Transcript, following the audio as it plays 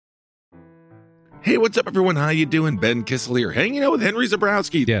Hey, what's up, everyone? How you doing? Ben Kissel here, hanging out with Henry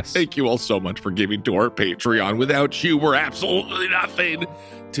Zabrowski. Yes. Thank you all so much for giving to our Patreon. Without you, we're absolutely nothing.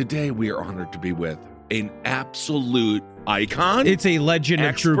 Today, we are honored to be with an absolute icon. It's a legend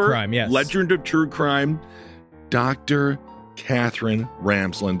of true crime, yes. Legend of true crime, Dr. Katherine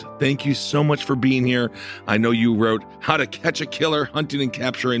Ramsland. Thank you so much for being here. I know you wrote How to Catch a Killer, Hunting and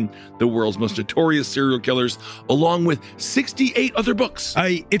Capturing the World's Most Notorious Serial Killers, along with 68 other books.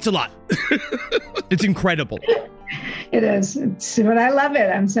 It's a lot. It's incredible. It is. But I love it.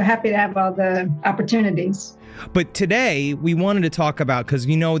 I'm so happy to have all the opportunities. But today we wanted to talk about, because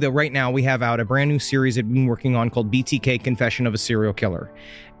you know that right now we have out a brand new series that we've been working on called BTK Confession of a Serial Killer.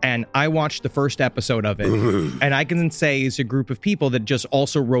 And I watched the first episode of it. And I can say it's a group of people that just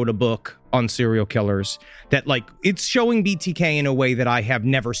also wrote a book on serial killers that, like, it's showing BTK in a way that I have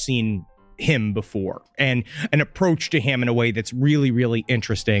never seen him before, and an approach to him in a way that's really, really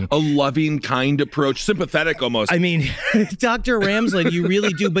interesting. A loving, kind approach, sympathetic almost. I mean, Dr. Ramsland, you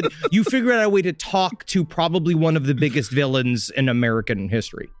really do, but you figured out a way to talk to probably one of the biggest villains in American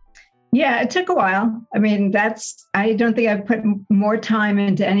history. Yeah, it took a while. I mean, I don't think I've put more time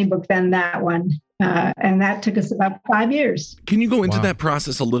into any book than that one. And that took us about 5 years. Can you go into that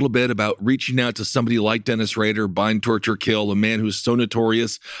process a little bit about reaching out to somebody like Dennis Rader, Bind, Torture, Kill, a man who's so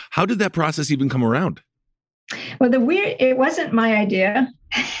notorious? How did that process even come around? Well, it wasn't my idea.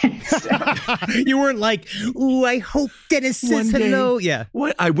 You weren't like, ooh, I hope Dennis says hello. Yeah.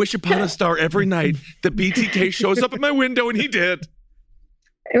 What? I wish upon a star every night that BTK shows up at my window, and he did.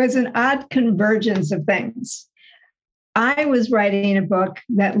 It was an odd convergence of things. I was writing a book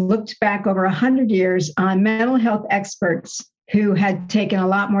that looked back over 100 years on mental health experts who had taken a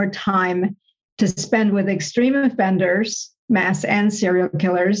lot more time to spend with extreme offenders, mass and serial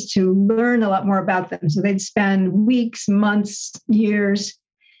killers, to learn a lot more about them. So they'd spend weeks, months, years.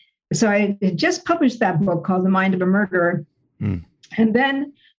 So I had just published that book called The Mind of a Murderer. And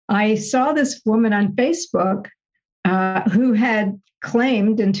then I saw this woman on Facebook who had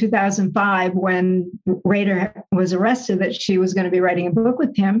claimed in 2005, when Rader was arrested, that she was going to be writing a book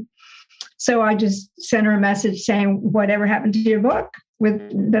with him. So I just sent her a message saying, whatever happened to your book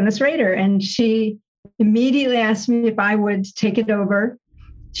with Dennis Rader? And she immediately asked me if I would take it over.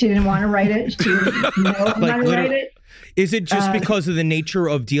 She didn't want to write it. She didn't know I wanted to write it. Is it just because of the nature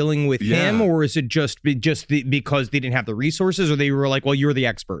of dealing with him, or is it just because they didn't have the resources, or they were like, well, you're the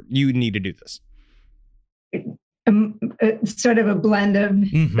expert, you need to do this? Sort of a blend of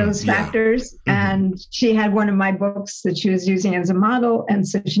those factors. And she had one of my books that she was using as a model, and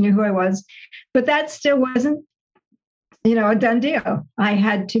so she knew who I was. But that still wasn't, a done deal. I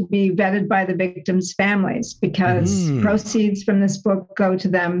had to be vetted by the victims' families, because proceeds from this book go to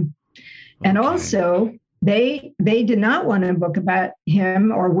them. And also, they did not want a book about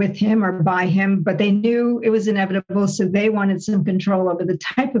him or with him or by him, but they knew it was inevitable, so they wanted some control over the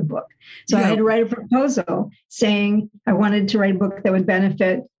type of book. So I had to write a proposal saying I wanted to write a book that would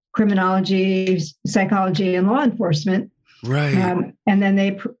benefit criminology, psychology, and law enforcement. Right. And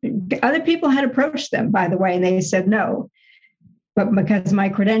then other people had approached them, by the way, and they said no, but because my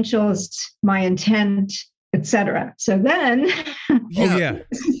credentials, my intent, etc. So then,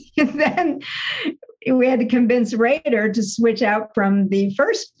 then we had to convince Rader to switch out from the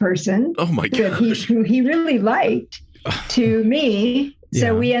first person, who he really liked, to me.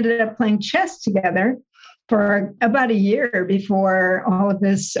 So we ended up playing chess together for about a year before all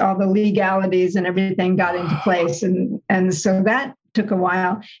the legalities and everything got into place. And so that took a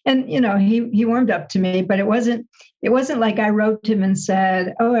while. And, he warmed up to me, but it wasn't like I wrote him and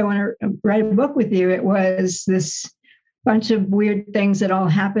said, oh, I want to write a book with you. It was this bunch of weird things that all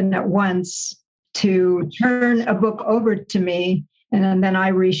happened at once to turn a book over to me. And then I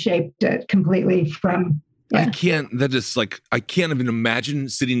reshaped it completely from... Yeah. I can't even imagine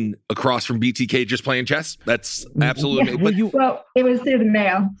sitting across from BTK just playing chess. That's absolutely... Well, it was through the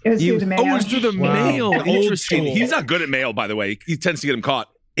mail. Oh, it was through the mail. Interesting. He's not good at mail, by the way. He tends to get him caught.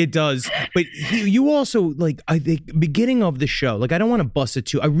 It does. But you also, I think, beginning of the show, I don't want to bust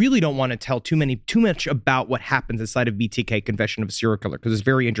it I really don't want to tell too much about what happens inside of BTK Confession of a Serial Killer, because it's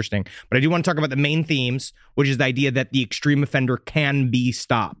very interesting. But I do want to talk about the main themes, which is the idea that the extreme offender can be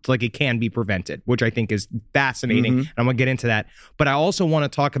stopped, it can be prevented, which I think is fascinating. And I'm going to get into that. But I also want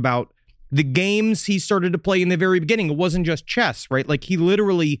to talk about the games he started to play in the very beginning. It wasn't just chess, right?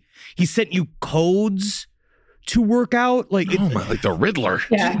 He sent you codes to work out? Like, like the Riddler.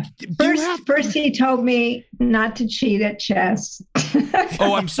 Yeah. First, he told me not to cheat at chess.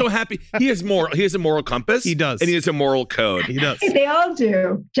 Oh, I'm so happy. He has a moral compass. He does. And he has a moral code. He does. They all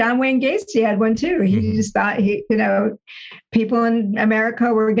do. John Wayne Gacy had one too. He just thought people in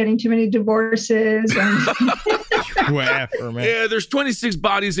America were getting too many divorces. And Whatever, man. Yeah, there's 26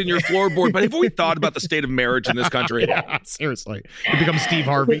 bodies in your floorboard, but have we thought about the state of marriage in this country? Yeah, seriously. You become Steve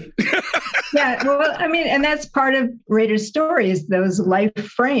Harvey. Yeah, well, I mean, and that's part of Rader's story is those life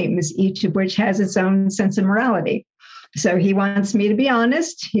frames, each of which has its own sense of morality. So he wants me to be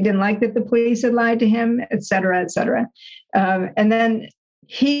honest. He didn't like that the police had lied to him, et cetera, et cetera. And then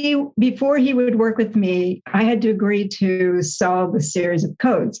before he would work with me, I had to agree to solve a series of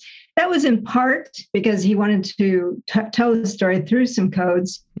codes. That was in part because he wanted to tell the story through some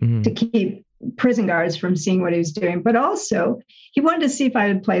codes to keep prison guards from seeing what he was doing. But also, he wanted to see if I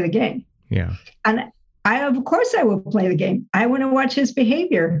would play the game. Yeah. And of course, I will play the game. I want to watch his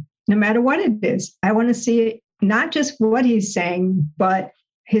behavior, no matter what it is. I want to see not just what he's saying, but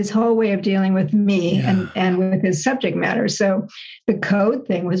his whole way of dealing with me and with his subject matter. So the code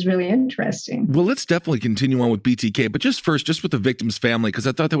thing was really interesting. Well, let's definitely continue on with BTK, but just with the victim's family, because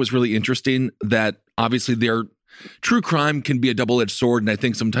I thought that was really interesting that obviously their true crime can be a double-edged sword, and I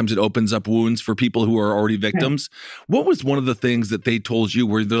think sometimes it opens up wounds for people who are already victims. Right. What was one of the things that they told you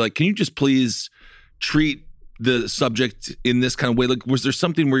where they're like, can you just please treat the subject in this kind of way? Like, was there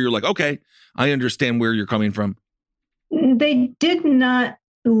something where you're like, okay, I understand where you're coming from? They did not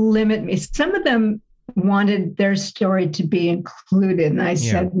limit me. Some of them wanted their story to be included, and I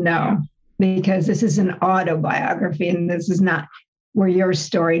said no, because this is an autobiography and this is not where your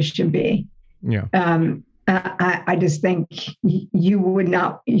story should be. Yeah. I just think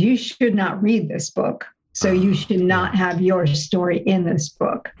you should not read this book. So you should not have your story in this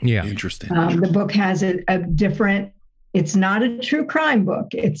book. Yeah. Interesting. The book has a different, it's not a true crime book.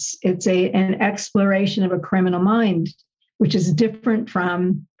 It's an exploration of a criminal mind, which is different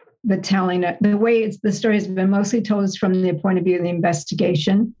from the telling. The way the story has been mostly told is from the point of view of the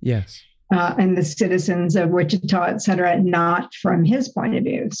investigation. Yes. And the citizens of Wichita, et cetera, not from his point of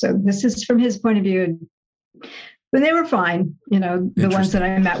view. So this is from his point of view. But they were fine. The ones that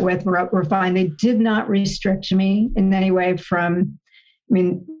I met with were fine. They did not restrict me in any way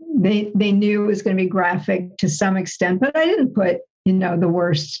they knew it was going to be graphic to some extent, but I didn't put, the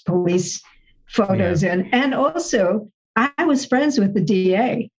worst police photos in. And also, I was friends with the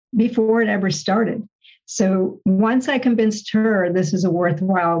DA before it ever started. So once I convinced her this is a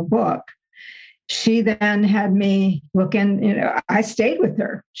worthwhile book, she then had me look in, I stayed with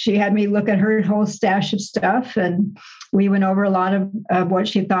her. She had me look at her whole stash of stuff, and we went over a lot of what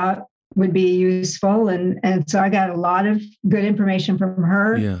she thought would be useful. And so I got a lot of good information from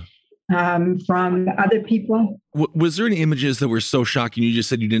her, from other people. Was there any images that were so shocking? You just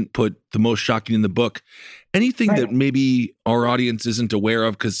said you didn't put the most shocking in the book. Anything that maybe our audience isn't aware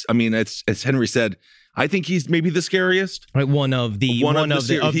of? Because, as Henry said, I think he's maybe the scariest. Right, one of these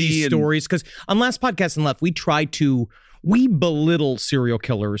stories. Because on Last Podcast and Left, we belittle serial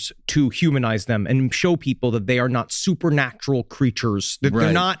killers to humanize them and show people that they are not supernatural creatures, that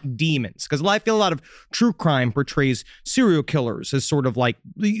they're not demons. Because I feel a lot of true crime portrays serial killers as sort of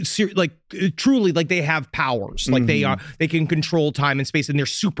truly like they have powers, like they can control time and space, and they're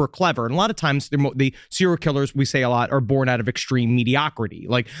super clever. And a lot of times the serial killers, we say a lot, are born out of extreme mediocrity.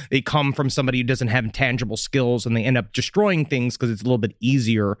 Like they come from somebody who doesn't have tangible skills, and they end up destroying things because it's a little bit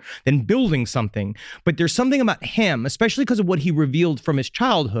easier than building something. But there's something about him, especially because of what he revealed from his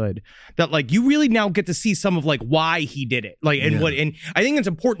childhood, that you really now get to see some of why he did it. And I think it's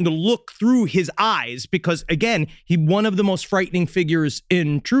important to look through his eyes, because again, he's one of the most frightening figures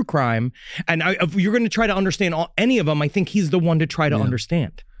in true crime. And if you're going to try to understand any of them, I think he's the one to try to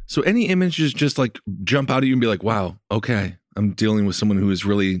understand. So any images just jump out at you and be like, wow, okay, I'm dealing with someone who is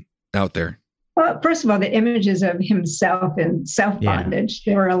really out there. Well, first of all, the images of himself in self-bondage,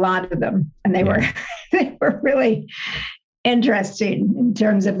 there were a lot of them, and they were really interesting in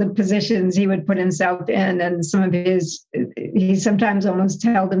terms of the positions he would put himself in, and some of he sometimes almost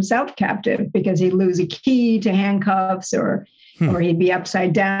held himself captive because he'd lose a key to handcuffs, or he'd be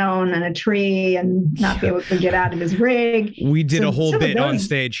upside down on a tree and not be able to get out of his rig. We did a whole bit on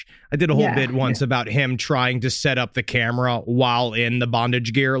stage. I did a whole bit once about him trying to set up the camera while in the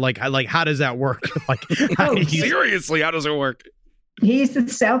bondage gear. How does that work? Seriously, how does it work? He's the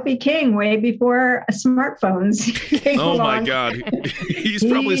selfie king way before smartphones came along. My God. He's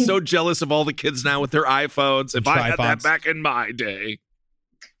probably so jealous of all the kids now with their iPhones. If I had that back in my day.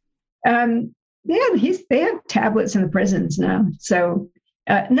 They have tablets in the prisons now. So,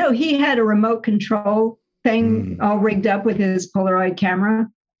 no, he had a remote control thing all rigged up with his Polaroid camera.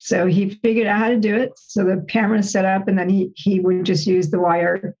 So he figured out how to do it. So the camera set up, and then he would just use the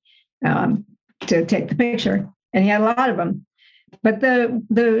wire to take the picture. And he had a lot of them. But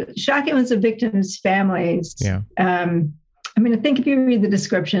the shocking was the victims' families. Yeah. I mean, I think if you read the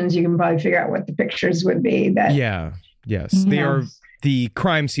descriptions, you can probably figure out what the pictures would be. The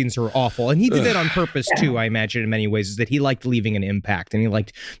crime scenes are awful. And he did that on purpose too, I imagine, in many ways, is that he liked leaving an impact. And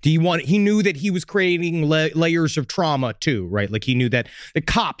he knew that he was creating layers of trauma too, right? Like he knew that the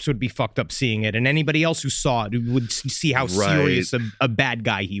cops would be fucked up seeing it, and anybody else who saw it would see how serious a bad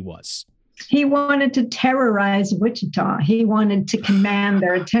guy he was. He wanted to terrorize Wichita. He wanted to command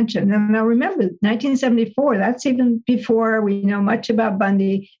their attention. And now remember, 1974, that's even before we know much about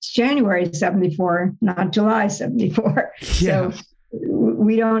Bundy. It's January 74, not July 74. Yeah. So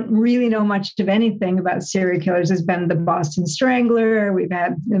we don't really know much of anything about serial killers. There's been the Boston Strangler. We've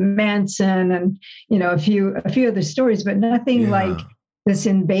had the Manson and, a few other stories, but nothing like this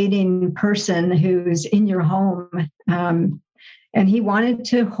invading person who's in your home. And he wanted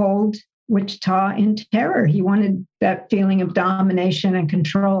to hold Wichita in terror. He wanted that feeling of domination and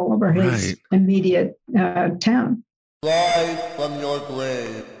control over his immediate town. Rise from your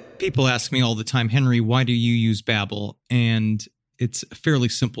grave. People ask me all the time, Henry, why do you use Babbel? And it's a fairly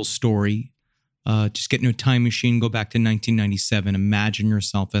simple story. Just get into a time machine, go back to 1997. Imagine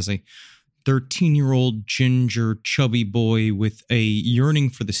yourself as a 13-year-old ginger, chubby boy with a yearning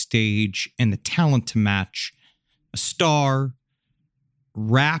for the stage and the talent to match. A star,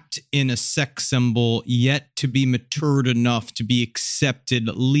 wrapped in a sex symbol, yet to be matured enough to be accepted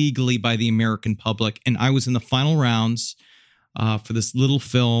legally by the American public. And I was in the final rounds for this little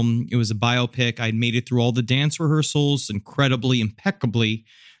film. It was a biopic. I'd made it through all the dance rehearsals incredibly, impeccably.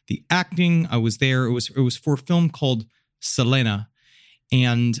 The acting, I was there. It was for a film called Selena.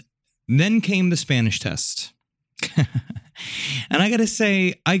 And then came the Spanish test. And I got to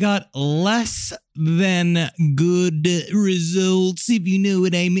say, I got less than good results, if you know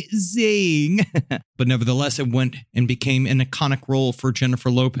what I'm saying. But nevertheless, it went and became an iconic role for Jennifer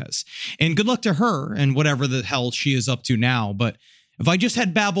Lopez. And good luck to her and whatever the hell she is up to now. But if I just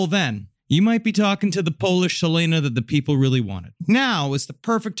had Babbel then, you might be talking to the Polish Selena that the people really wanted. Now is the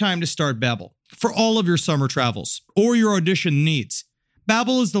perfect time to start Babbel for all of your summer travels or your audition needs.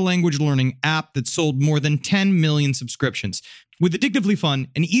 Babbel is the language learning app that sold more than 10 million subscriptions, with addictively fun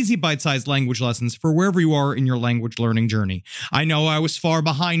and easy bite-sized language lessons for wherever you are in your language learning journey. I know I was far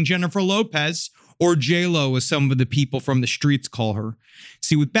behind Jennifer Lopez, or J-Lo as some of the people from the streets call her.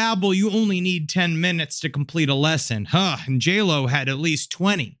 See, with Babbel, you only need 10 minutes to complete a lesson, and J-Lo had at least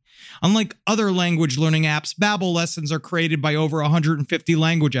 20. Unlike other language learning apps, Babbel lessons are created by over 150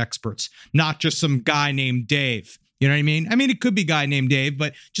 language experts, not just some guy named Dave. You know what I mean? I mean, it could be a guy named Dave,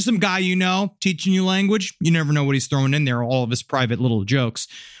 but just some guy teaching you language. You never know what he's throwing in there, all of his private little jokes.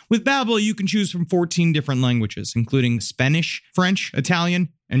 With Babbel, you can choose from 14 different languages, including Spanish, French, Italian,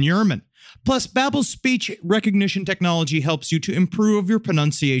 and German. Plus, Babbel's speech recognition technology helps you to improve your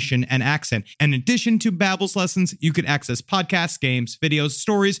pronunciation and accent. And in addition to Babbel's lessons, you can access podcasts, games, videos,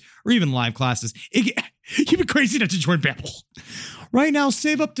 stories, or even live classes. You'd be crazy not to join Babbel. Right now,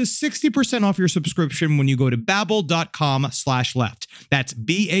 save up to 60% off your subscription when you go to babbel.com/left. That's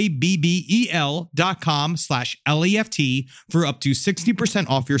BABBEL.com/LEFT for up to 60%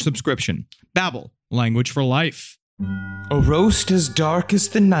 off your subscription. Babbel, language for life. A roast as dark as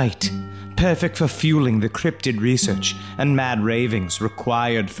the night, perfect for fueling the cryptid research and mad ravings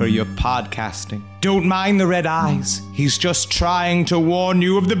required for your podcasting. Don't mind the red eyes, he's just trying to warn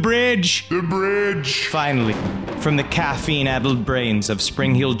you of the bridge. The bridge. Finally, from the caffeine-addled brains of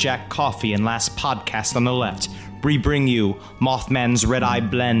Spring Hill Jack Coffee and Last Podcast on the Left, we bring you Mothman's Red Eye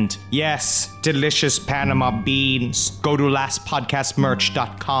Blend. Yes, delicious Panama beans. Go to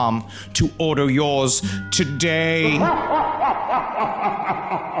lastpodcastmerch.com to order yours today.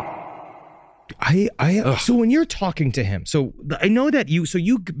 So when you're talking to him, I know that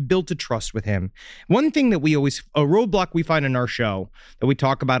you built a trust with him. One thing that a roadblock we find in our show that we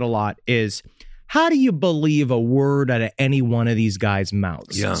talk about a lot is, how do you believe a word out of any one of these guys'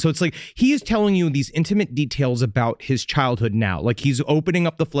 mouths? Yeah. So it's like he is telling you these intimate details about his childhood now. Like he's opening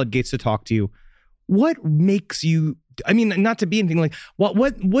up the floodgates to talk to you. What makes you, I mean, not to be anything like,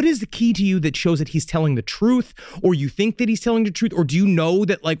 what is the key to you that shows that he's telling the truth, or you think that he's telling the truth, or do you know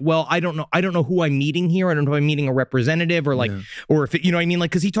that like, well, I don't know who I'm meeting here. I don't know if I'm meeting a representative or like, or if it, you know what I mean?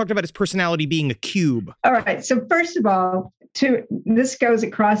 Like, cause he talked about his personality being a cube. All right. So first of all, this goes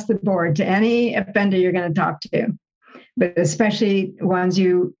across the board to any offender you're going to talk to, but especially ones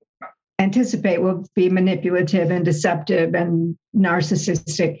you anticipate will be manipulative and deceptive and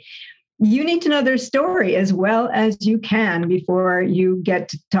narcissistic. you need to know their story as well as you can before you get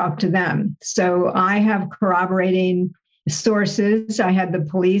to talk to them. So I have corroborating sources. I had the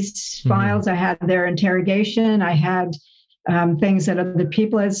police files. I had their interrogation. I had things that other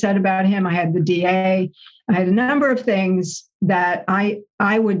people had said about him. I had the DA. I had a number of things that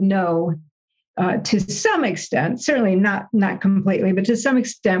I would know to some extent, certainly not completely, but to some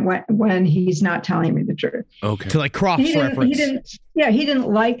extent when he's not telling me the truth. Okay. To like cross-reference. He didn't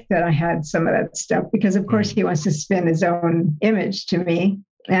like that I had some of that stuff because, of course, he wants to spin his own image to me.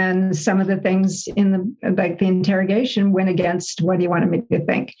 And some of the things in the interrogation went against what he wanted me to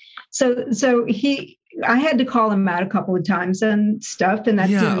think. So I had to call him out a couple of times and stuff, and that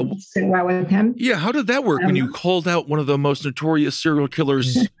didn't sit well with him. Yeah, how did that work when you called out one of the most notorious serial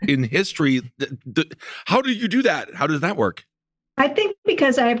killers in history? How did you do that? How does that work? I think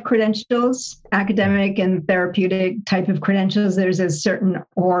because I have credentials, academic and therapeutic type of credentials, there's a certain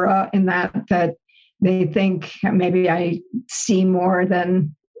aura in that they think maybe I see more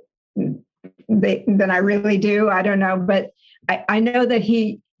than I really do. I don't know, but I know that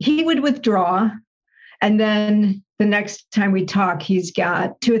he would withdraw. And then the next time we talk, he's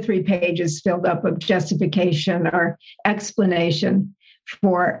got 2 or 3 pages filled up of justification or explanation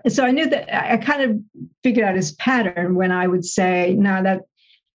for. So I knew that I kind of figured out his pattern when I would say, no,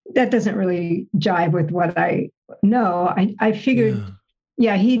 that doesn't really jive with what I know. I figured,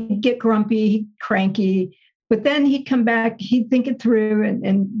 he'd get grumpy, cranky, but then he'd come back, he'd think it through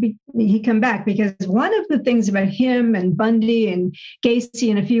and he'd come back, because one of the things about him and Bundy and Gacy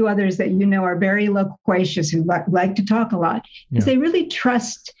and a few others that are very loquacious, who like to talk a lot, is they really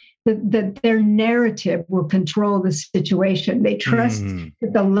trust that their narrative will control the situation. They trust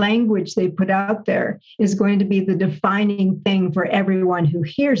that the language they put out there is going to be the defining thing for everyone who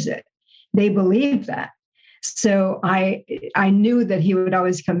hears it. They believe that. So I knew that he would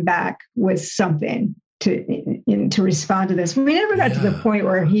always come back with something to respond to this. We never got to the point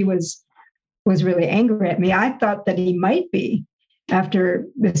where he was really angry at me. I thought that he might be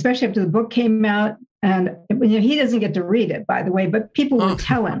especially after the book came out. And he doesn't get to read it, by the way, but people would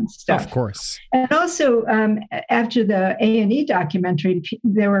tell him stuff. Of course. And also, after the A&E documentary,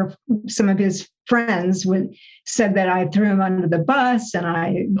 there were some of his friends said that I threw him under the bus, and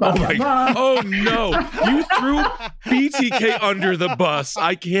I blah, blah, blah. Oh, no. You threw BTK under the bus.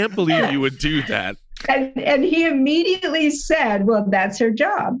 I can't believe you would do that. And he immediately said, well, that's her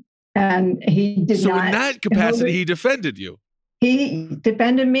job. And he did not. So in that capacity, he defended you. He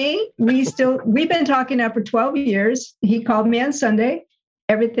defended me. We've been talking now for 12 years. He called me on Sunday.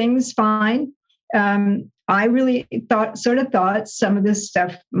 Everything's fine. I really thought some of this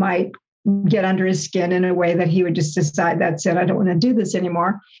stuff might get under his skin in a way that he would just decide, that's it, I don't want to do this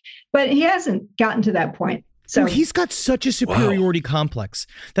anymore. But he hasn't gotten to that point. So he's got such a superiority complex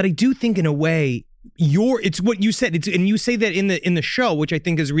that I do think, in a way, it's what you said. And you say that in the show, which I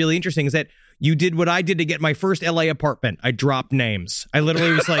think is really interesting, is that you did what I did to get my first LA apartment. I dropped names. I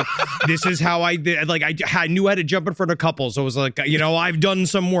literally was like, this is how I did. Like, I knew how to jump in front of couples. So it was like, I've done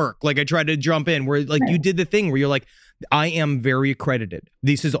some work. Like, I tried to jump in where, like, you did the thing where you're like, I am very accredited.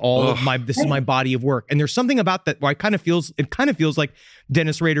 This is this is my body of work. And there's something about that where it kind of feels like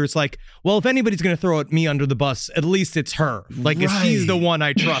Dennis Rader is like, well, if anybody's going to throw me under the bus, at least it's her. Like, she's the one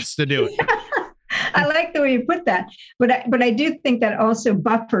I trust to do it. I like the way you put that. But I do think that also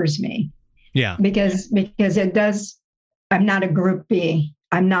buffers me. Yeah. Because it does, I'm not a group B.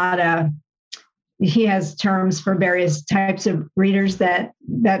 He has terms for various types of readers that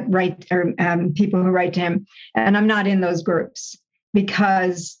write, or people who write to him. And I'm not in those groups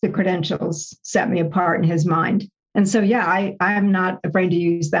because the credentials set me apart in his mind. And so, I'm not afraid to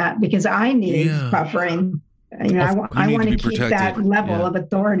use that because I need buffering. I want to keep that level of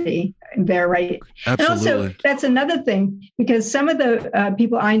authority there, right? Absolutely. And also, that's another thing, because some of the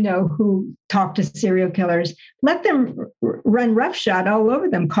people I know who talk to serial killers, let them run roughshod all over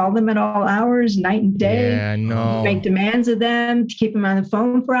them, call them at all hours, night and day, make demands of them, to keep them on the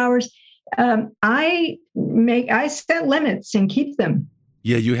phone for hours. I set limits and keep them.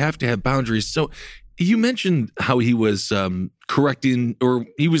 Yeah, you have to have boundaries. So you mentioned how he was correcting, or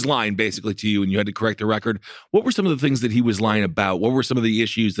he was lying basically to you, and you had to correct the record. What were some of the things that he was lying about? What were some of the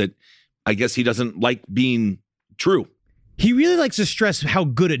issues that I guess he doesn't like being true? He really likes to stress how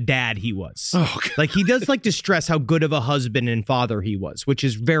good a dad he was. Oh, okay. Like, he does like to stress how good of a husband and father he was, which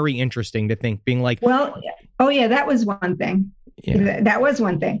is very interesting to think, being like, well, that was one thing. Yeah. That was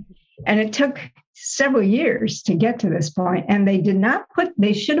one thing. And it took several years to get to this point. And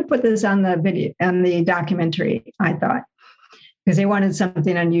they should have put this on the video, on the documentary, I thought, because they wanted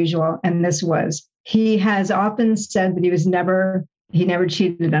something unusual. And this was, he has often said that he was never He never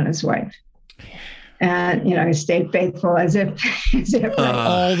cheated on his wife. And, he stayed faithful as if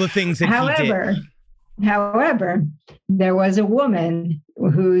all the things that he did. However, there was a woman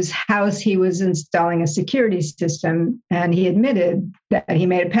whose house he was installing a security system, and he admitted that he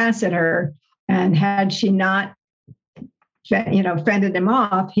made a pass at her. And had she not, fended him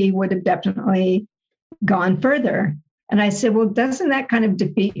off, he would have definitely gone further. And I said, well, doesn't that kind of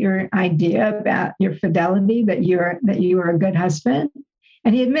defeat your idea about your fidelity, that you were a good husband?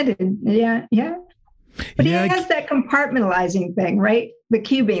 And he admitted, yeah. But he has that compartmentalizing thing, right? The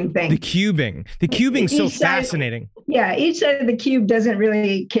cubing thing. The cubing's so fascinating. Yeah, each side of the cube doesn't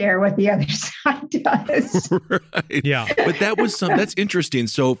really care what the other side does. Right. Yeah. But that's interesting.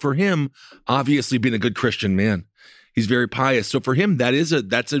 So for him, obviously being a good Christian man, he's very pious. So for him,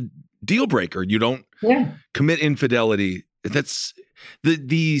 that's a deal breaker. You don't commit infidelity. That's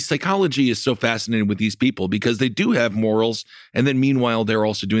the psychology is so fascinating with these people because they do have morals, and then meanwhile they're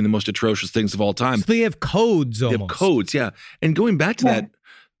also doing the most atrocious things of all time. So they have codes almost. They have codes, yeah. And going back to that,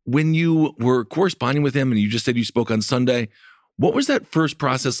 when you were corresponding with him and you just said you spoke on Sunday, what was that first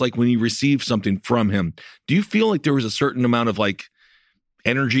process like when you received something from him? Do you feel like there was a certain amount of like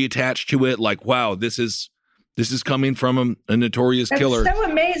energy attached to it? Like, wow, this is coming from a notorious killer. That's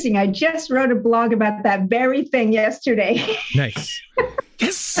so amazing. I just wrote a blog about that very thing yesterday. Nice.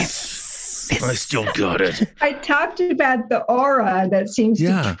 Yes. I still got it. I talked about the aura that seems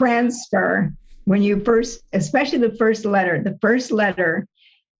to transfer when you first, especially the first letter. The first letter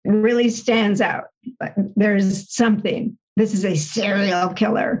really stands out. There's something. This is a serial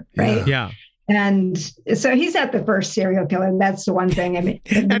killer, right? Yeah. And so he's not the first serial killer. That's the one thing. I mean,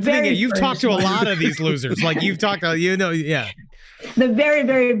 that's the thing. You've talked to a lot of these losers. Like you've talked to, yeah. The very,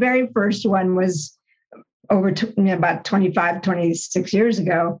 very, very first one was over about 25, 26 years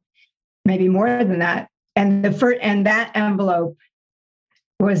ago, maybe more than that. And that envelope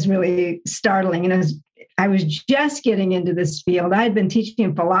was really startling. And I was just getting into this field. I had been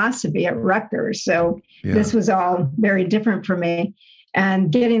teaching philosophy at Rutgers, so this was all very different for me.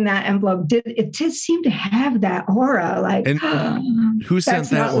 And getting that envelope did seem to have that aura, like, and who sent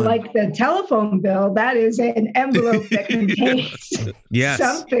that not one? Like the telephone bill. That is an envelope that contains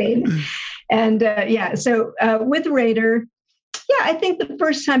something. And so with Rader, I think the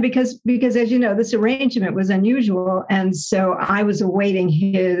first time because as you know, this arrangement was unusual, and so I was awaiting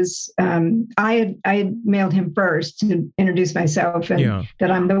his. I had mailed him first to introduce myself and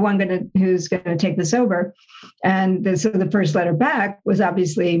that I'm the one who's gonna take this over, and so the first letter back was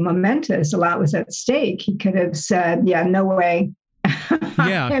obviously momentous. A lot was at stake. He could have said, "Yeah, no way."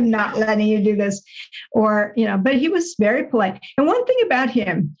 I'm not letting you do this, or but he was very polite. And one thing about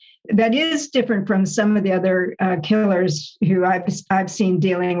him that is different from some of the other killers who I've seen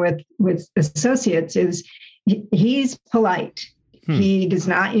dealing with associates is he's polite. He does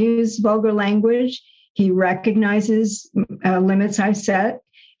not use vulgar language. He recognizes limits I've set.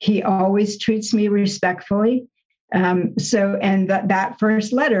 He always treats me respectfully. That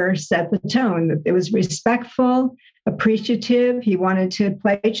first letter set the tone. It was respectful, appreciative. He wanted to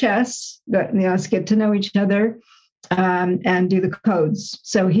play chess. Let's get to know each other. And do the codes.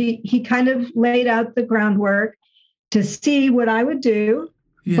 So he kind of laid out the groundwork to see what I would do.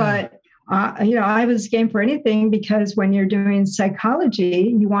 But, I was game for anything because when you're doing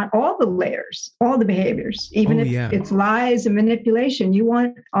psychology, you want all the layers, all the behaviors, even if it's lies and manipulation, you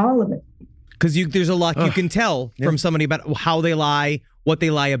want all of it. Because there's a lot you can tell from somebody about how they lie, what they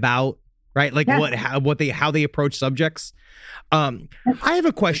lie about, right? Like how they approach subjects. I have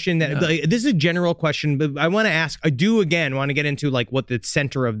a question that this is a general question, but I want to ask. I want to get into like what the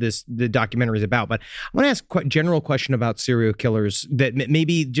center of the documentary is about. But I want to ask a general question about serial killers that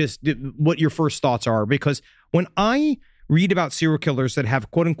maybe just what your first thoughts are, because when I read about serial killers that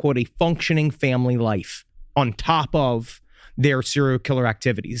have quote unquote a functioning family life on top of their serial killer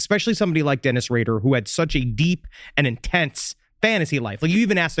activities, especially somebody like Dennis Rader, who had such a deep and intense fantasy life. Like you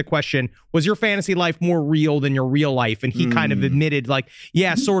even asked the question, was your fantasy life more real than your real life? And he kind of admitted like,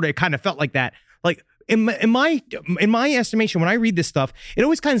 yeah, sort of, it kind of felt like that. Like in my estimation, when I read this stuff, it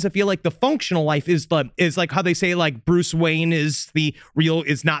always kind of feel like the functional life is like how they say like Bruce Wayne is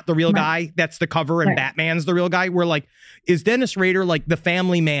not the real guy. That's the cover, and Batman's the real guy. Where like, is Dennis Rader like the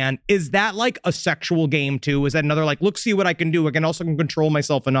family man? Is that like a sexual game too? Is that another like, look, see what I can do? I can also control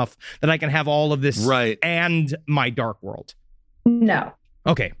myself enough that I can have all of this and my dark world. No.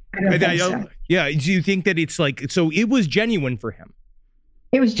 Okay. I don't think so. Yeah. Do you think that it's like, so it was genuine for him?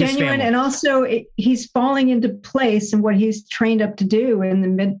 It was genuine. And also he's falling into place, and what he's trained up to do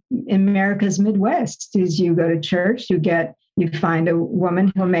in America's Midwest is you go to church, you get You find a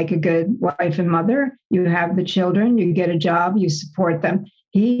woman who'll make a good wife and mother. You have the children, you get a job, you support them.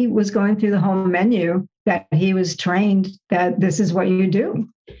 He was going through the whole menu that he was trained that this is what you do.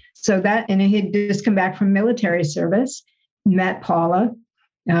 So that, and he'd just come back from military service, met Paula.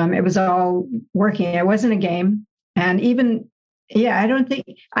 It was all working. It wasn't a game. And even, I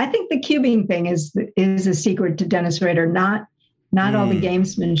think the cubing thing is a secret to Dennis Rader, not all the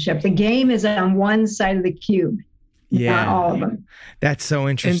gamesmanship. The game is on one side of the cube. Not all of them. That's so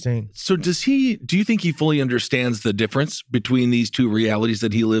interesting. And so do you think he fully understands the difference between these two realities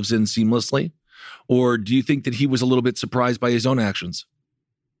that he lives in seamlessly? Or do you think that he was a little bit surprised by his own actions?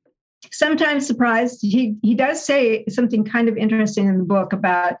 Sometimes surprised. He does say something kind of interesting in the book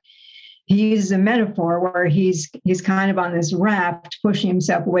about, he uses a metaphor where he's kind of on this raft pushing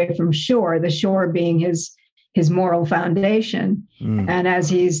himself away from shore, the shore being his moral foundation. And as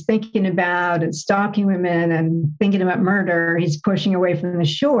he's thinking about and stalking women and thinking about murder, he's pushing away from the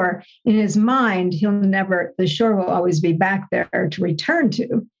shore. In his mind, the shore will always be back there to return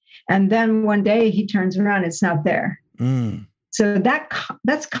to. And then one day he turns around, it's not there. So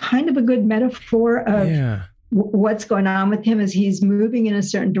that's kind of a good metaphor of what's going on with him as he's moving in a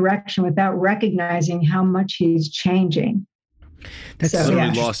certain direction without recognizing how much he's changing. That's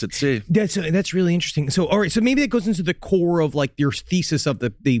literally lost at sea. That's really interesting. So, all right. So maybe that goes into the core of like your thesis of the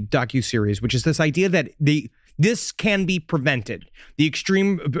docuseries, which is this idea that this can be prevented. The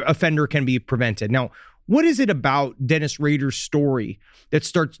extreme offender can be prevented. Now, what is it about Dennis Rader's story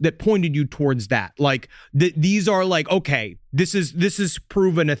that pointed you towards that? Like these are like, okay, this is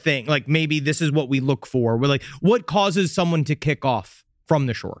proven a thing. Like maybe this is what we look for. We're like, what causes someone to kick off from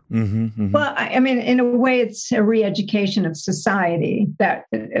the shore? Well, I mean, in a way, it's a re-education of society that,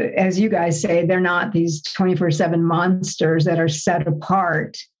 as you guys say, they're not these 24/7 monsters that are set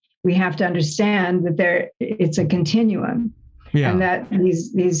apart. We have to understand that it's a continuum. Yeah. And that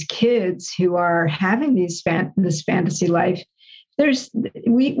these kids who are having this fantasy life,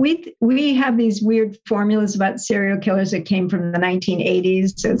 we have these weird formulas about serial killers that came from the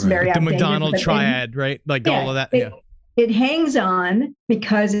 1980s. So it's very outdated. The McDonald triad, right? Like all of that. It hangs on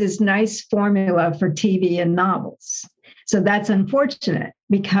because it's nice formula for TV and novels. So that's unfortunate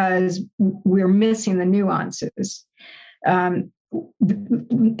because we're missing the nuances.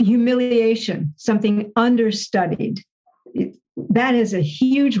 Humiliation, something understudied. That is a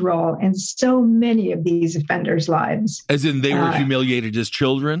huge role in so many of these offenders' lives. As in they were humiliated as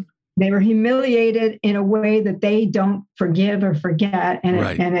children? They were humiliated in a way that they don't forgive or forget,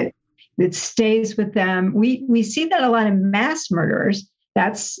 and it stays with them. We see that a lot in mass murderers.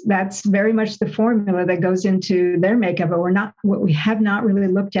 That's very much the formula that goes into their makeup, but we have not really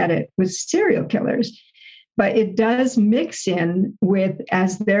looked at it with serial killers. But it does mix in with,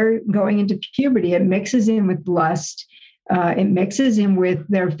 as they're going into puberty, it mixes in with lust. It mixes in with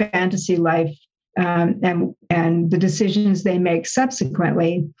their fantasy life and the decisions they make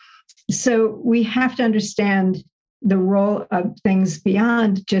subsequently. So we have to understand the role of things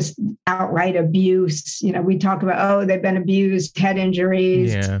beyond just outright abuse. You know, we talk about, they've been abused, head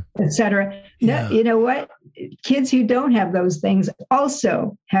injuries, et cetera. No, you know what? Kids who don't have those things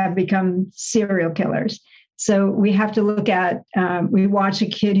also have become serial killers. So we have to look at, we watch a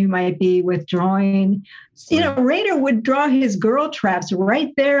kid who might be withdrawing. Rader would draw his girl traps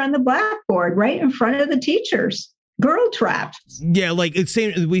right there on the blackboard, right in front of the teachers. Girl traps. Yeah, like it's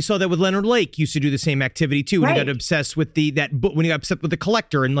same. We saw that with Leonard Lake. Used to do the same activity too. When he got obsessed with that book, when he got obsessed with the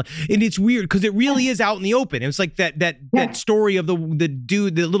collector, and it's weird because it really is out in the open. It was like that story of the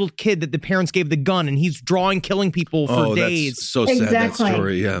dude, the little kid that the parents gave the gun, and he's drawing killing people for days. That's so sad. That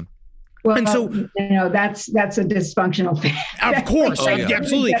story. Yeah. Well, and so that's a dysfunctional thing. Of course,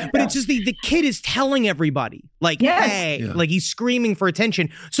 absolutely. But it's just the kid is telling everybody, like, hey, like he's screaming for attention.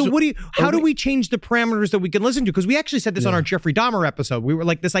 So how do we change the parameters that we can listen to? Because we actually said this on our Jeffrey Dahmer episode. We were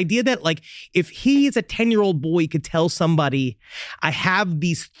like, this idea that like if he as a 10-year-old boy could tell somebody, I have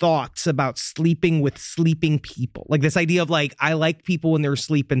these thoughts about sleeping with sleeping people, like this idea of like I like people when they're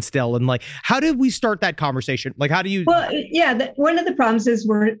sleeping still, and like how did we start that conversation? Like how do you? Well, one of the problems is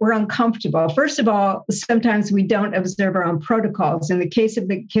we're uncomfortable. First of all, sometimes we don't observe our own protocols. In the case of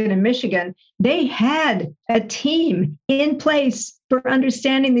the kid in Michigan, they had a team in place for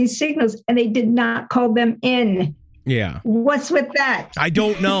understanding these signals, and they did not call them in. Yeah. What's with that? I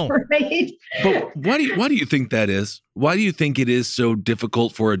don't know. Right? But why do you think that is? Why do you think it is so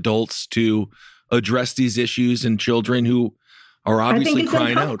difficult for adults to address these issues in children who are obviously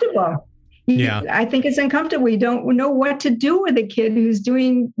crying out? Yeah, I think it's uncomfortable. We don't know what to do with a kid who's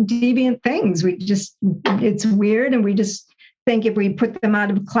doing deviant things. It's weird. And we just think if we put them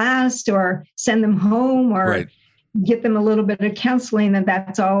out of class or send them home or, get them a little bit of counseling, then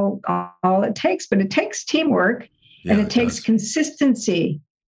that's all it takes. But it takes teamwork, and it takes consistency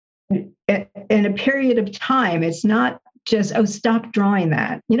in a period of time. It's not just, stop drawing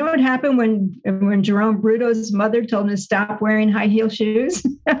that. You know what happened when Jerome Bruto's mother told him to stop wearing high heel shoes?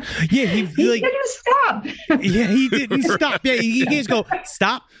 Yeah, he didn't stop. Yeah, he didn't stop. Yeah, he just go,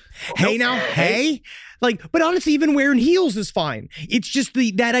 stop. Hey, now, hey. But honestly, even wearing heels is fine. It's just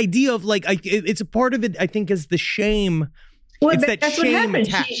that idea of it's a part of it, I think, is the shame. Well, it's that's what happened.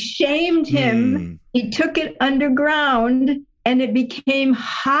 She shamed him. He took it underground, and it became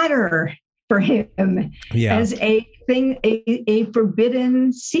hotter for him as a thing, a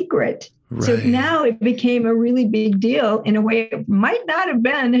forbidden secret. Right. So now it became a really big deal in a way it might not have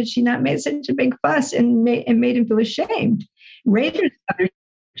been had she not made such a big fuss and made him feel ashamed. Raiders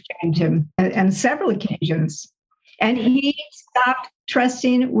shamed him on several occasions, and he stopped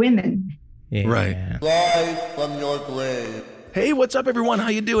trusting women. Yeah. Right. Rise from your grave. Hey, what's up, everyone? How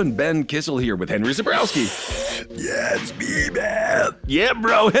you doing? Ben Kissel here with Henry Zebrowski. Yeah, it's me, man. Yeah,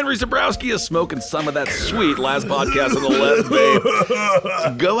 bro. Henry Zebrowski is smoking some of that sweet Last Podcast on the Left, babe.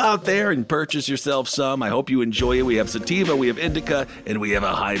 So go out there and purchase yourself some. I hope you enjoy it. We have sativa, we have indica, and we have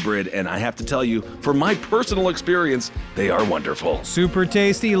a hybrid. And I have to tell you, from my personal experience, they are wonderful. Super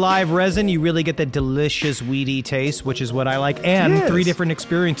tasty live resin. You really get the delicious weedy taste, which is what I like. And 3 different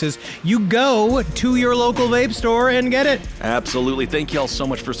experiences. You go to your local vape store and get it. Absolutely. Thank you all so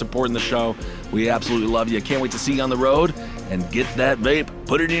much for supporting the show. We absolutely love you. Can't wait to see you on the road and get that vape,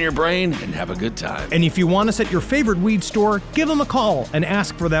 put it in your brain, and have a good time. And if you want us at your favorite weed store, give them a call and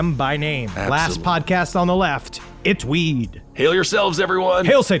ask for them by name. Absolutely. Last Podcast on the Left, it's weed. Hail yourselves, everyone.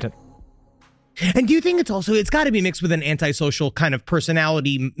 Hail Satan. And do you think it's got to be mixed with an antisocial kind of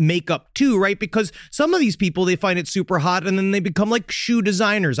personality makeup too, right? Because some of these people, they find it super hot and then they become like shoe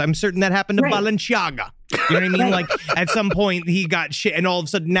designers. I'm certain that happened to Balenciaga. You know what I mean? Like at some point he got shit and all of a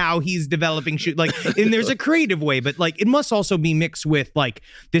sudden now he's developing shoes. And there's a creative way, but it must also be mixed with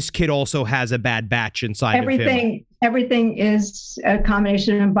this kid also has a bad batch inside of him. Everything is a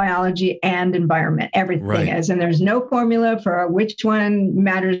combination of biology and environment. Everything is. And there's no formula for which one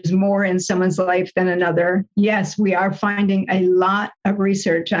matters more in someone's life than another. Yes, we are finding a lot of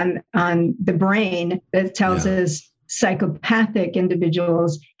research on the brain that tells us psychopathic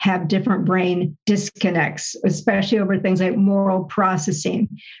individuals have different brain disconnects, especially over things like moral processing,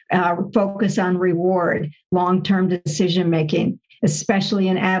 focus on reward, long-term decision-making, especially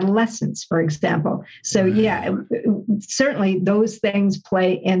in adolescence, for example. So certainly those things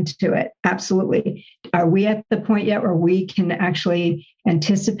play into it. Absolutely. Are we at the point yet where we can actually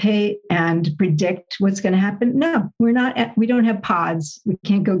anticipate and predict what's going to happen? No, we're not. We don't have pods. We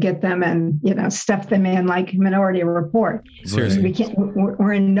can't go get them and stuff them in like Minority Report. Seriously, we can't.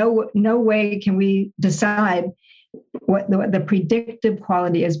 We're in no way can we decide what the predictive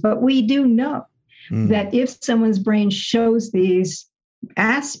quality is, but we do know that if someone's brain shows these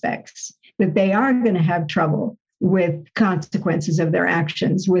aspects, that they are going to have trouble with consequences of their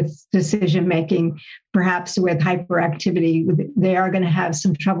actions, with decision-making, perhaps with hyperactivity. They are going to have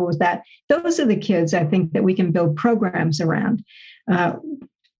some trouble with that. Those are the kids, I think, that we can build programs around.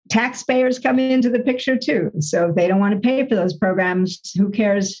 Taxpayers come into the picture too. So if they don't want to pay for those programs, who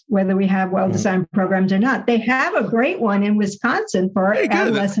cares whether we have well-designed programs or not? They have a great one in Wisconsin for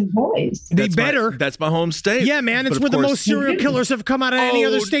adolescent boys. That's my home state. Yeah, man. It's where the most serial killers have come out of any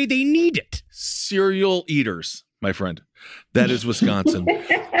other state. They need it. Serial eaters, my friend. That is Wisconsin.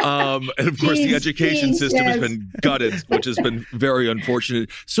 And of course, the education system has been gutted, which has been very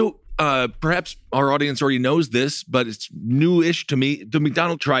unfortunate. So perhaps our audience already knows this, but it's newish to me. The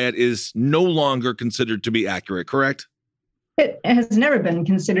McDonald triad is no longer considered to be accurate, correct? It has never been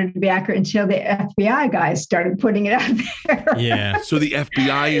considered to be accurate until the FBI guys started putting it out there. Yeah. So the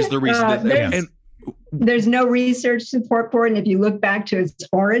FBI is the reason. There's no research support for it. And if you look back to its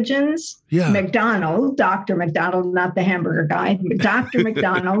origins, McDonald, Dr. McDonald, not the hamburger guy, Dr.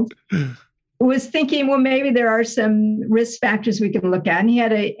 McDonald was thinking, well, maybe there are some risk factors we can look at. And he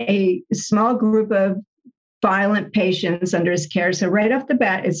had a small group of violent patients under his care. So right off the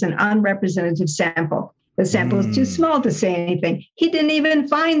bat, it's an unrepresentative sample. The sample is too small to say anything. He didn't even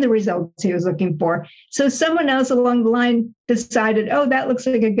find the results he was looking for. So someone else along the line decided, that looks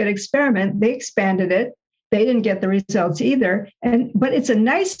like a good experiment. They expanded it. They didn't get the results either. But it's a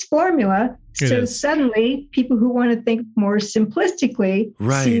nice formula. So suddenly people who want to think more simplistically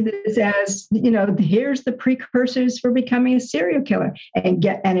see this as, here's the precursors for becoming a serial killer. And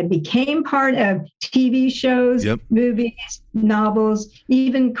it became part of TV shows, movies, novels,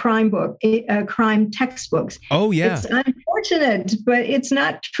 even crime textbooks. Oh, yeah. It's unfortunate unfortunate, but it's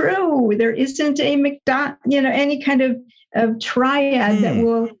not true. There isn't a any kind of triad that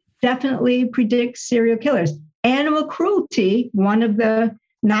will definitely predict serial killers. Animal cruelty, one of the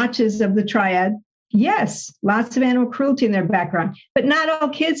notches of the triad. Yes, lots of animal cruelty in their background, but not all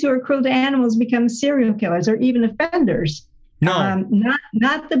kids who are cruel to animals become serial killers or even offenders. No,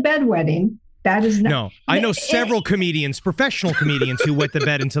 not the bedwetting. That is not. No, I know several comedians, professional comedians, who wet the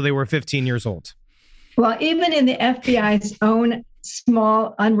bed until they were 15 years old. Well, even in the FBI's own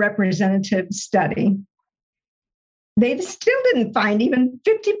small, unrepresentative study, they still didn't find even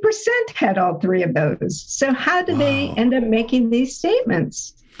 50% had all three of those. So how did they end up making these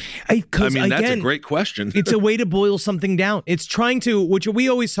statements? That's a great question. It's a way to boil something down. It's trying to, which we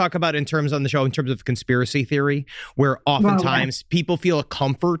always talk about in terms on the show, in terms of conspiracy theory, where oftentimes people feel a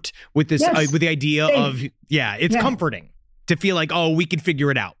comfort with this, with the idea of, it's comforting to feel like, oh, we can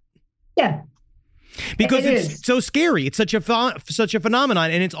figure it out. Yeah. Because it's so scary. It's such a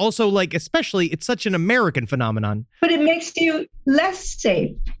phenomenon. And it's also like, especially, it's such an American phenomenon. But it makes you less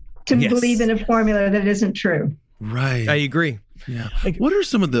safe to believe in a formula that isn't true. Right. I agree. Yeah. What are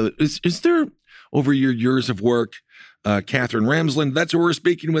some of the, is there, over your years of work, Katherine Ramsland, that's who we're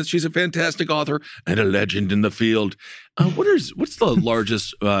speaking with. She's a fantastic author and a legend in the field. What's the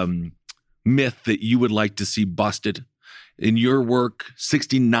largest myth that you would like to see busted in your work?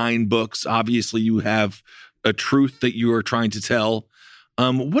 69 books. Obviously, you have a truth that you are trying to tell.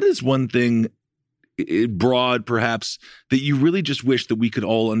 What is one thing, broad perhaps, that you really just wish that we could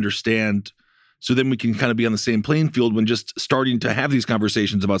all understand, so then we can kind of be on the same playing field when just starting to have these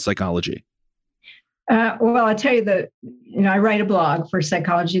conversations about psychology? Well, I'll tell you I write a blog for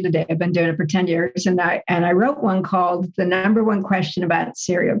Psychology Today. I've been doing it for 10 years. And I wrote one called The Number One Question About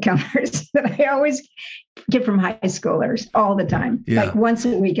Serial Killers that I always get from high schoolers all the time, like once a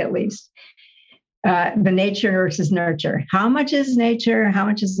week at least. The nature versus nurture. How much is nature? How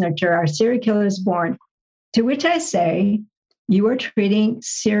much is nurture? Are serial killers born? To which I say, you are treating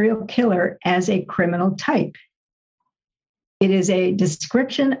serial killer as a criminal type. It is a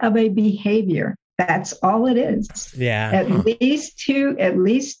description of a behavior. That's all it is. Yeah. At least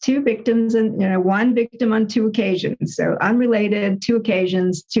two victims, and one victim on 2 occasions. So unrelated, 2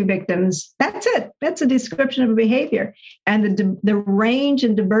 occasions, 2 victims. That's it. That's a description of a behavior. And the range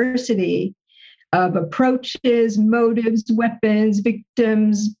and diversity of approaches, motives, weapons,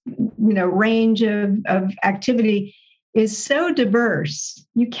 victims, range of activity is so diverse,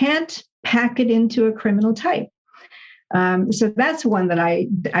 you can't pack it into a criminal type. So that's one that I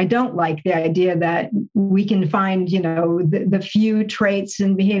don't like, the idea that we can find, the few traits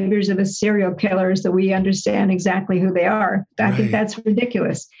and behaviors of a serial killer so we understand exactly who they are. I think that's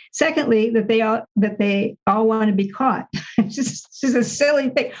ridiculous. Secondly, that they all want to be caught. It's just a silly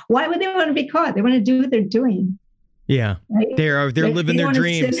thing. Why would they want to be caught? They want to do what they're doing. Yeah, right? They're living their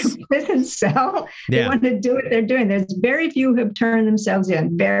dreams. Sit in a prison cell. They want to do what they're doing. There's very few who have turned themselves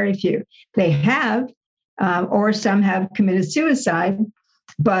in. Very few. They have, or some have committed suicide,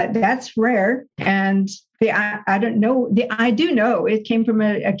 but that's rare. And I don't know. I do know it came from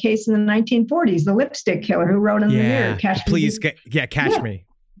a case in the 1940s. The lipstick killer who wrote on the mirror, "Catch me." Catch me.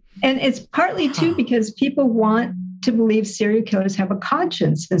 And it's partly too because people want to believe serial killers have a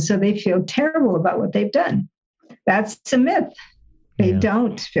conscience, and so they feel terrible about what they've done. That's a myth. They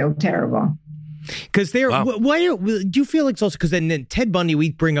don't feel terrible. Because why do you feel like it's also because then Ted Bundy,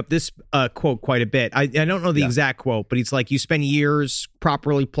 we bring up this quote quite a bit. I don't know the exact quote, but it's like you spend years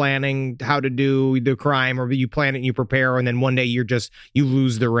properly planning how to do the crime, or you plan it and you prepare, and then one day you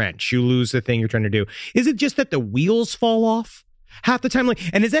lose the wrench, you lose the thing you're trying to do. Is it just that the wheels fall off half the time?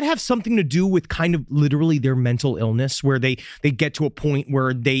 And does that have something to do with kind of literally their mental illness, where they get to a point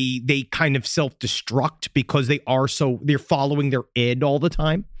where they kind of self-destruct because they're following their id all the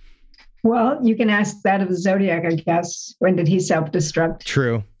time? Well, you can ask that of the Zodiac, I guess. When did he self-destruct?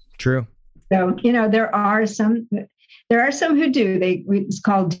 True. So, there are some who do. It's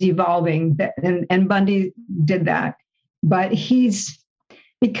called devolving, and Bundy did that. But he's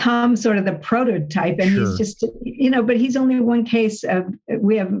become sort of the prototype, and he's just, but he's only one case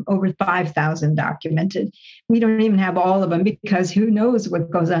we have over 5,000 documented. We don't even have all of them because who knows what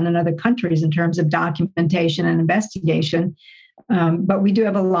goes on in other countries in terms of documentation and investigation. But we do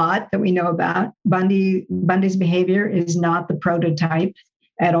have a lot that we know about. Bundy's behavior is not the prototype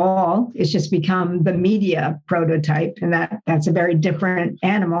at all. It's just become the media prototype, and that's a very different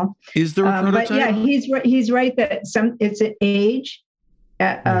animal. Is there a prototype? But yeah, he's right that it's an age,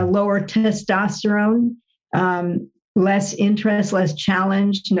 lower testosterone, less interest, less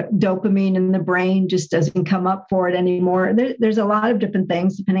challenge. Dopamine in the brain just doesn't come up for it anymore. There's a lot of different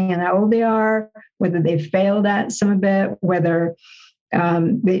things depending on how old they are, whether they failed at some of it, whether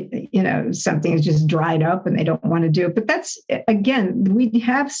something is just dried up and they don't want to do it. But that's, again, we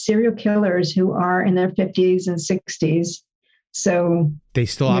have serial killers who are in their 50s and 60s. So they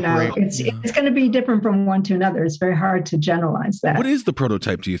still operate. It's going to be different from one to another. It's very hard to generalize that. What is the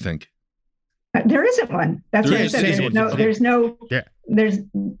prototype, do you think? There isn't one. That's what I said.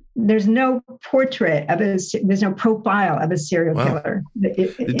 There's no portrait of there's no profile of a serial killer.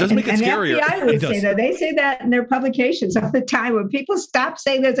 It does make it scarier. The FBI would say that. They say that in their publications all the time. When people stop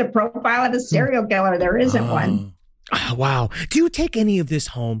saying there's a profile of a serial killer, there isn't one. Wow. Do you take any of this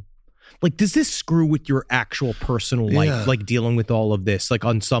home? Like, does this screw with your actual personal life? Like dealing with all of this, like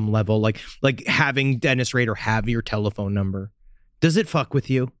on some level, like having Dennis Rader have your telephone number. Does it fuck with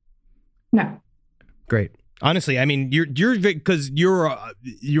you? No. Great. Honestly, I mean, you're because you're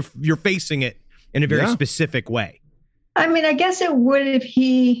facing it in a very specific way. I mean, I guess it would if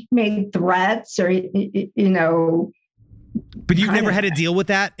he made threats or, But you've never had to deal with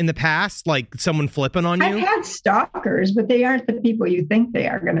that in the past, like someone flipping on you? I've had stalkers, but they aren't the people you think they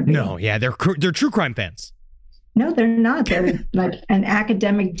are going to be. No, yeah, they're true crime fans. No, they're not. They're like an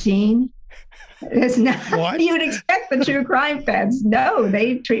academic dean. It's not what you would expect the true crime fans. No,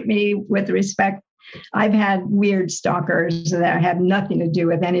 they treat me with respect. I've had weird stalkers that have nothing to do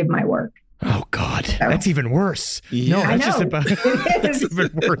with any of my work. Oh God, that's even worse. Yeah. No, that's just about that's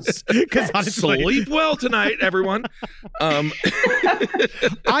even worse. Because honestly, sleep well tonight, everyone.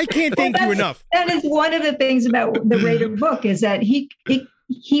 I can't thank you enough. That is one of the things about the Rader book is that he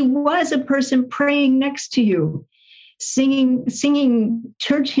was a person praying next to you, singing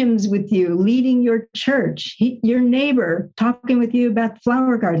church hymns with you, leading your church, your neighbor talking with you about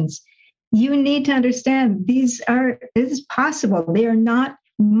flower gardens. You need to understand this is possible. They are not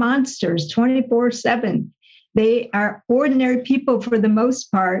monsters 24/7. They are ordinary people for the most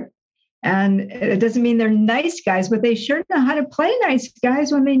part. And it doesn't mean they're nice guys, but they sure know how to play nice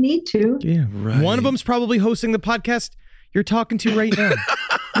guys when they need to. Yeah, right. One of them's probably hosting the podcast you're talking to right now.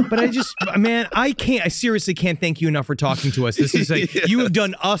 But I seriously can't thank you enough for talking to us. This is you have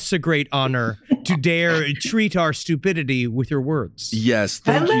done us a great honor to dare treat our stupidity with your words. Yes,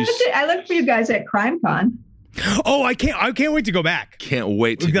 thank you. I looked for you guys at CrimeCon. Oh, I can't wait to go back. Can't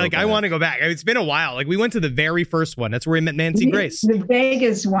wait to go back. I want to go back. It's been a while. Like we went to the very first one. That's where we met Nancy Grace. The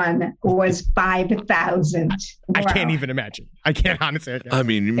Vegas one was 5,000. Wow. I can't even imagine. I can't honestly. I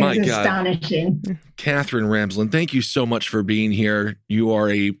mean, my God. Astonishing. Katherine Ramsland, thank you so much for being here. You are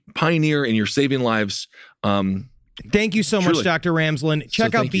a pioneer and you're saving lives. Thank you so much, Dr. Ramsland.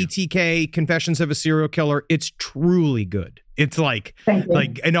 Check out BTK, Confessions of a Serial Killer. It's truly good. It's like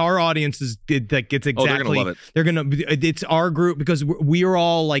and our audience is like it's exactly. they're gonna love it. It's our group because we are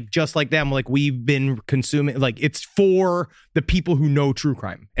all like just like them. Like we've been consuming. Like it's for the people who know true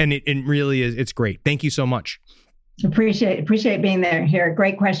crime, and it really is. It's great. Thank you so much. Appreciate being there here.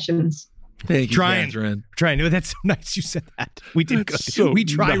 Great questions. Thank you, Katherine. Trying. That's so nice you said that. We did good. So we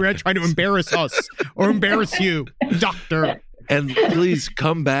try. We're trying to embarrass us or embarrass you, Doctor. And please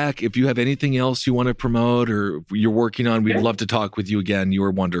come back if you have anything else you want to promote or you're working on. We'd love to talk with you again. You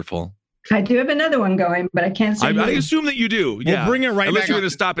are wonderful. I do have another one going, but I can't say. I assume that you do. We'll bring it right Unless back. you're going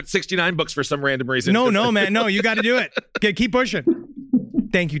to stop at 69 books for some random reason. No, man. No, you got to do it. Okay, keep pushing.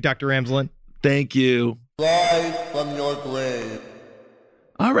 Thank you, Dr. Ramsland. Thank you. Rise from your grave.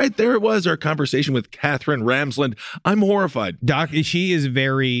 All right, there it was, our conversation with Katherine Ramsland. I'm horrified. Doc, she is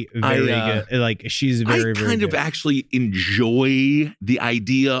very, very good. Like, she's very, very good. I kind of actually enjoy the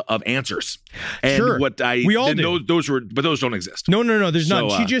idea of answers. And sure. We all do. Those don't exist. No, there's none.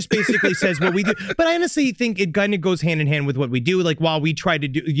 She just basically says what we do. But I honestly think it kind of goes hand in hand with what we do. Like, while we try to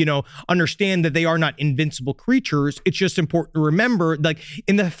do, understand that they are not invincible creatures, it's just important to remember, like,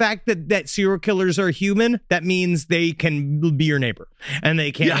 in the fact that serial killers are human, that means they can be your neighbor. And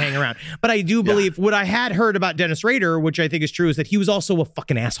they can't hang around. But I do believe what I had heard about Dennis Rader, which I think is true, is that he was also a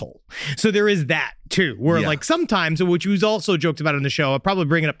fucking asshole. So there is that too, where like sometimes, which was also joked about in the show, I'll probably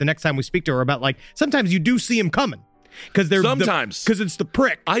bring it up the next time we speak to her, about like sometimes you do see him coming. Because it's the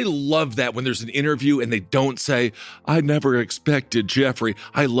prick. I love that when there's an interview and they don't say, I never expected Jeffrey.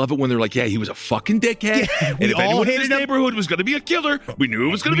 I love it when they're like, yeah, he was a fucking dickhead. Yeah, and if anyone in this neighborhood was going to be a killer, we knew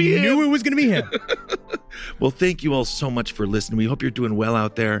it was going to be him. We knew it was going to be him. Well, thank you all so much for listening. We hope you're doing well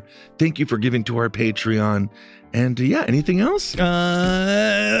out there. Thank you for giving to our Patreon. And anything else?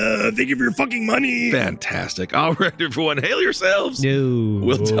 Thank you for your fucking money. Fantastic. All right, everyone, hail yourselves. No.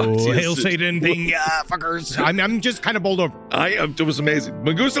 We'll talk to you Hail soon. Satan thing, fuckers. I'm just kind of bowled over. It was amazing.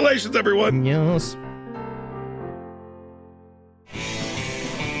 Magusalations, everyone. Yes.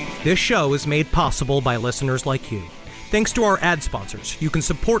 This show is made possible by listeners like you. Thanks to our ad sponsors, you can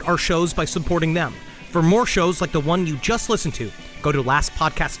support our shows by supporting them. For more shows like the one you just listened to, go to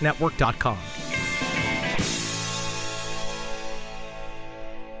lastpodcastnetwork.com.